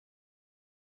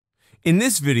In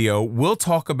this video, we'll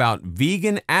talk about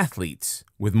vegan athletes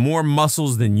with more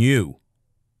muscles than you.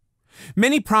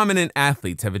 Many prominent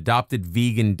athletes have adopted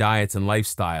vegan diets and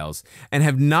lifestyles and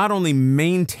have not only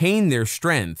maintained their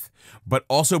strength, but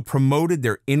also promoted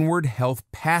their inward health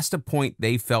past a point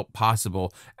they felt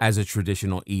possible as a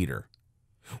traditional eater.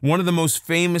 One of the most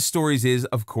famous stories is,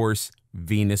 of course,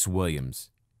 Venus Williams.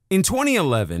 In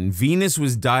 2011, Venus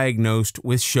was diagnosed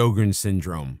with Sjogren's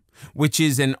syndrome, which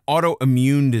is an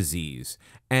autoimmune disease,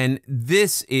 and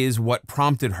this is what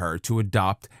prompted her to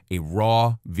adopt a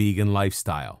raw vegan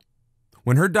lifestyle.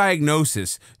 When her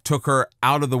diagnosis took her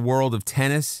out of the world of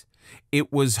tennis,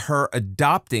 it was her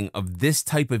adopting of this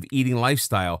type of eating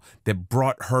lifestyle that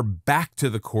brought her back to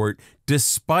the court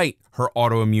despite her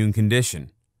autoimmune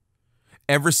condition.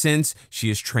 Ever since, she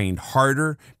has trained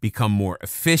harder, become more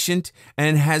efficient,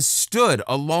 and has stood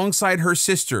alongside her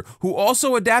sister, who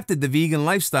also adapted the vegan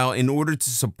lifestyle in order to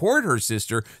support her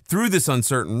sister through this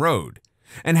uncertain road,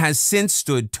 and has since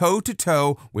stood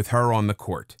toe-to-toe with her on the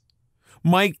court.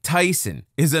 Mike Tyson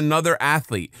is another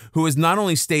athlete who has not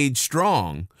only stayed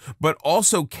strong, but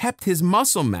also kept his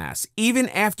muscle mass even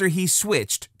after he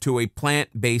switched to a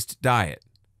plant-based diet.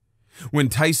 When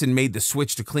Tyson made the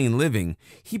switch to clean living,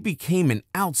 he became an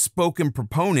outspoken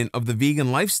proponent of the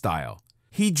vegan lifestyle.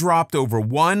 He dropped over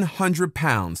 100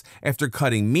 pounds after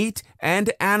cutting meat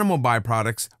and animal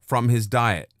byproducts from his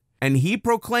diet, and he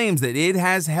proclaims that it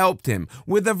has helped him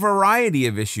with a variety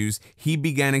of issues he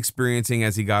began experiencing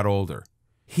as he got older.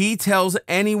 He tells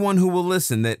anyone who will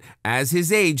listen that as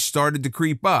his age started to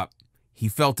creep up, he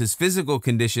felt his physical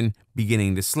condition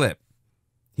beginning to slip.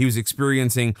 He was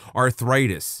experiencing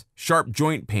arthritis, sharp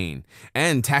joint pain,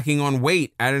 and tacking on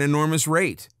weight at an enormous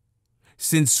rate.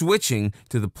 Since switching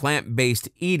to the plant-based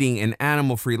eating and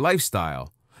animal-free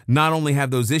lifestyle, not only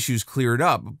have those issues cleared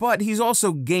up, but he's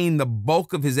also gained the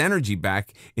bulk of his energy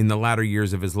back in the latter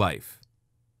years of his life.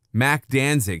 Mac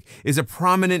Danzig is a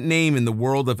prominent name in the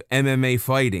world of MMA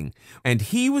fighting, and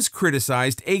he was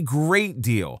criticized a great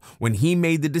deal when he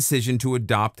made the decision to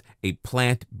adopt a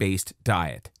plant-based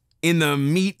diet. In the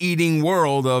meat-eating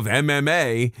world of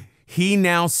MMA, he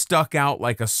now stuck out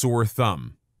like a sore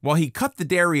thumb. While he cut the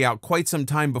dairy out quite some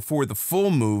time before the full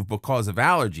move because of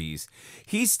allergies,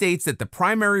 he states that the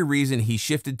primary reason he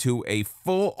shifted to a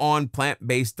full-on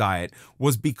plant-based diet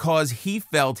was because he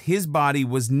felt his body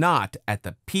was not at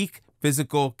the peak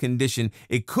physical condition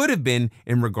it could have been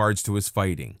in regards to his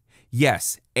fighting.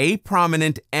 Yes, a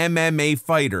prominent MMA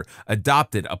fighter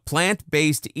adopted a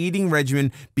plant-based eating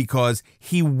regimen because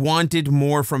he wanted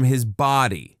more from his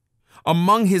body.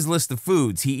 Among his list of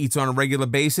foods he eats on a regular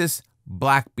basis,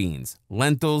 black beans,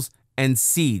 lentils, and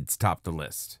seeds top the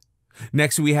list.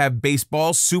 Next, we have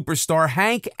baseball superstar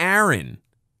Hank Aaron.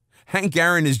 Hank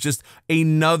Aaron is just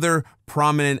another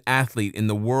prominent athlete in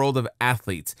the world of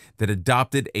athletes that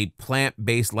adopted a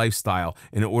plant-based lifestyle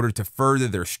in order to further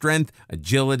their strength,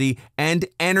 agility, and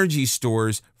energy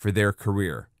stores for their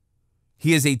career.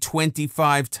 He is a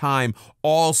 25-time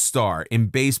All-Star in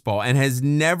baseball and has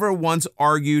never once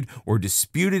argued or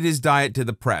disputed his diet to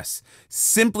the press.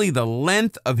 Simply the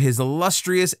length of his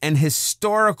illustrious and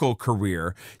historical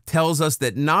career tells us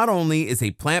that not only is a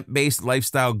plant-based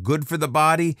lifestyle good for the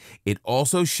body, it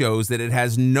also shows that it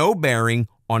has no bearing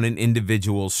on an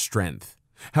individual's strength.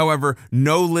 However,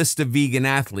 no list of vegan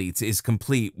athletes is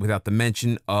complete without the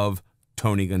mention of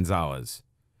Tony Gonzalez.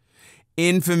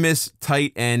 Infamous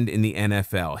tight end in the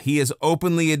NFL, he has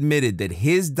openly admitted that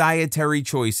his dietary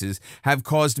choices have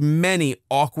caused many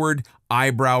awkward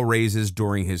eyebrow raises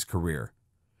during his career.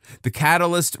 The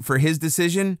catalyst for his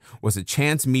decision was a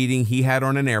chance meeting he had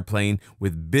on an airplane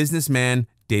with businessman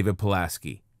David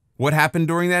Pulaski. What happened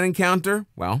during that encounter?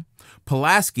 Well,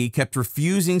 Pulaski kept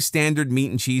refusing standard meat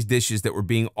and cheese dishes that were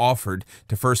being offered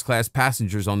to first-class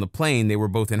passengers on the plane they were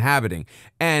both inhabiting,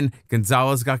 and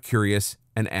Gonzalez got curious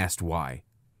and asked why.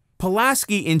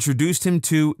 Pulaski introduced him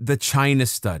to the China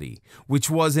Study, which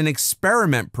was an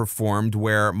experiment performed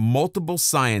where multiple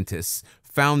scientists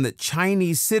found that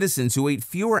Chinese citizens who ate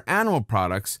fewer animal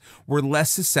products were less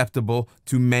susceptible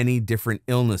to many different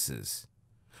illnesses.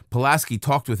 Pulaski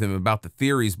talked with him about the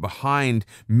theories behind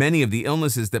many of the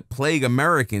illnesses that plague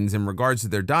Americans in regards to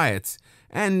their diets,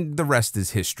 and the rest is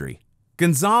history.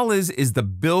 Gonzalez is the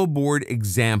billboard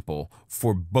example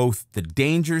for both the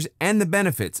dangers and the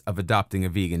benefits of adopting a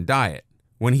vegan diet.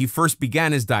 When he first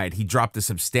began his diet, he dropped a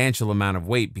substantial amount of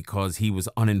weight because he was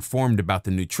uninformed about the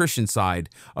nutrition side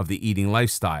of the eating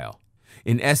lifestyle.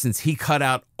 In essence, he cut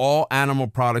out all animal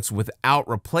products without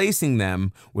replacing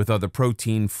them with other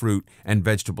protein, fruit, and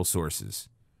vegetable sources.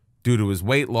 Due to his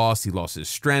weight loss, he lost his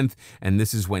strength, and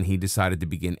this is when he decided to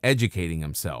begin educating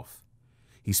himself.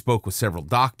 He spoke with several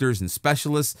doctors and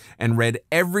specialists and read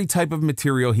every type of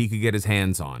material he could get his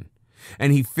hands on.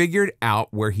 And he figured out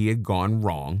where he had gone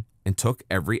wrong and took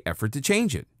every effort to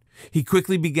change it. He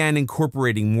quickly began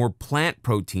incorporating more plant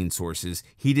protein sources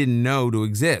he didn't know to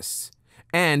exist,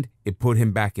 and it put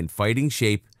him back in fighting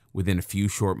shape within a few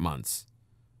short months.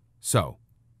 So,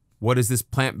 what has this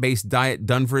plant-based diet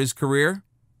done for his career?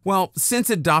 Well,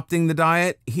 since adopting the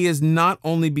diet, he has not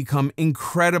only become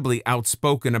incredibly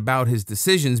outspoken about his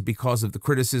decisions because of the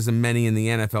criticism many in the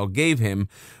NFL gave him,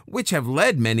 which have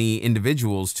led many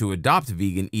individuals to adopt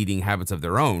vegan eating habits of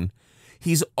their own,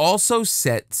 he's also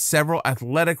set several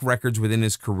athletic records within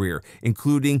his career,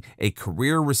 including a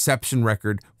career reception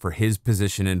record for his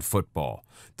position in football.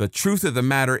 The truth of the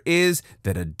matter is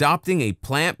that adopting a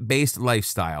plant-based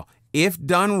lifestyle, if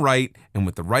done right and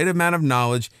with the right amount of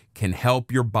knowledge, can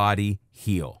help your body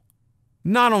heal.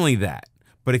 Not only that,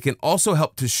 but it can also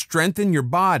help to strengthen your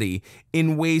body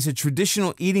in ways a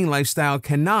traditional eating lifestyle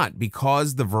cannot,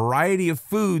 because the variety of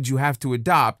foods you have to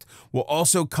adopt will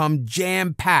also come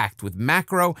jam-packed with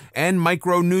macro and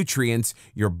micronutrients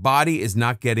your body is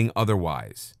not getting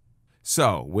otherwise.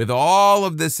 So, with all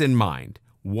of this in mind,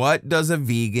 what does a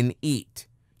vegan eat?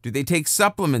 Do they take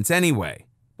supplements anyway?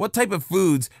 What type of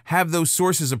foods have those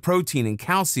sources of protein and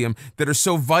calcium that are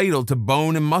so vital to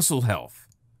bone and muscle health?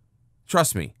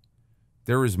 Trust me,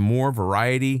 there is more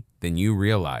variety than you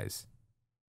realize.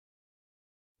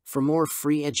 For more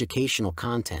free educational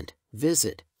content,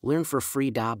 visit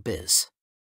learnforfree.biz.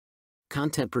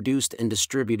 Content produced and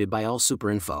distributed by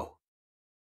AllSuperInfo.